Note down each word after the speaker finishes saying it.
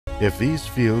If these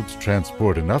fields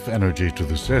transport enough energy to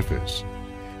the surface,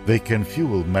 they can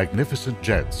fuel magnificent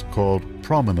jets called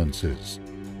prominences.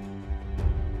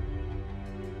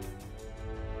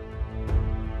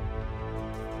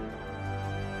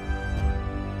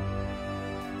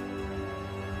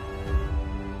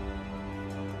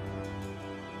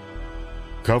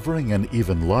 Covering an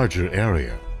even larger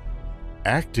area,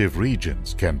 active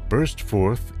regions can burst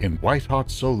forth in white-hot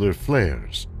solar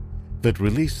flares that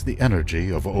release the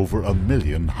energy of over 1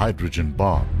 million hydrogen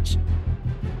bombs.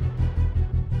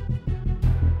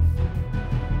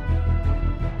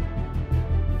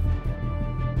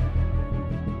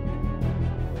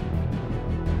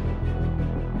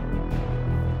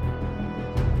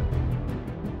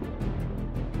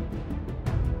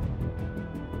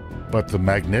 But the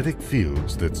magnetic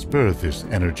fields that spur this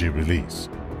energy release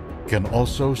can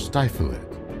also stifle it.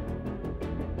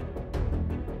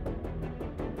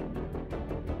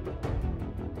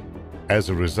 As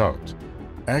a result,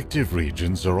 active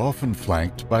regions are often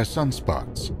flanked by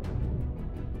sunspots,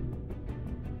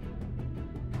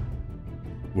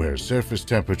 where surface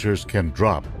temperatures can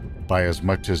drop by as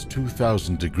much as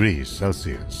 2,000 degrees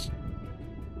Celsius.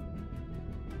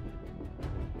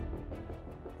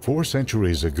 4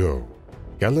 centuries ago,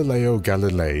 Galileo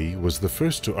Galilei was the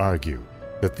first to argue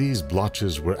that these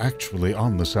blotches were actually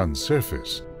on the sun's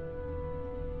surface,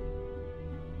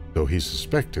 though he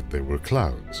suspected they were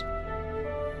clouds.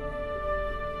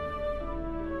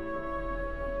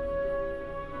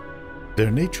 Their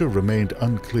nature remained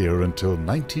unclear until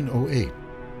 1908,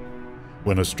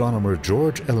 when astronomer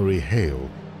George Ellery Hale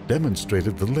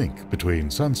demonstrated the link between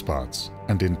sunspots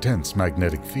and intense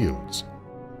magnetic fields.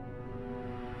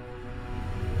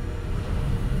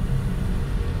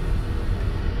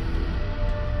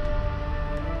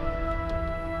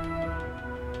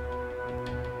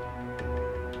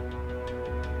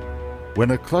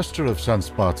 When a cluster of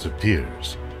sunspots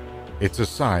appears, it's a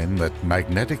sign that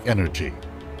magnetic energy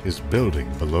is building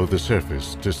below the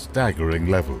surface to staggering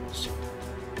levels.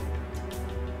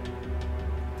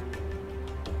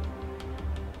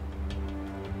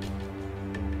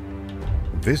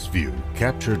 This view,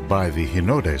 captured by the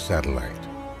Hinode satellite,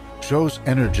 shows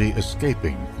energy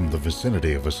escaping from the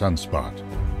vicinity of a sunspot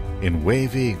in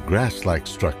wavy, grass-like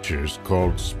structures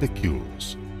called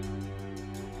spicules.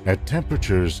 At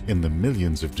temperatures in the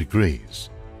millions of degrees,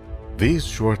 these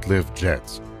short-lived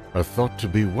jets are thought to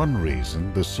be one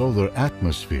reason the solar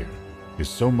atmosphere is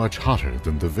so much hotter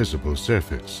than the visible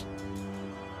surface.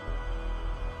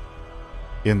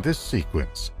 In this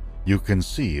sequence, you can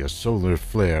see a solar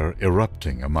flare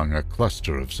erupting among a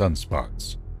cluster of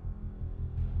sunspots.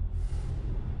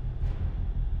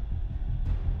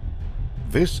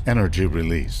 This energy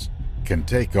release can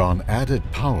take on added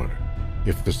power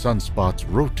if the sunspots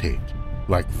rotate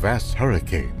like vast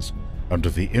hurricanes under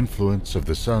the influence of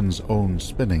the sun's own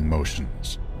spinning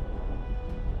motions.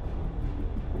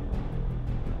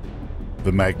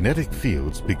 The magnetic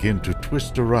fields begin to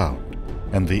twist around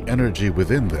and the energy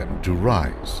within them to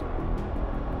rise.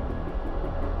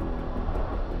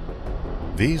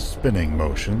 These spinning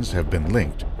motions have been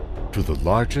linked to the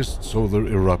largest solar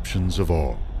eruptions of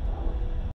all.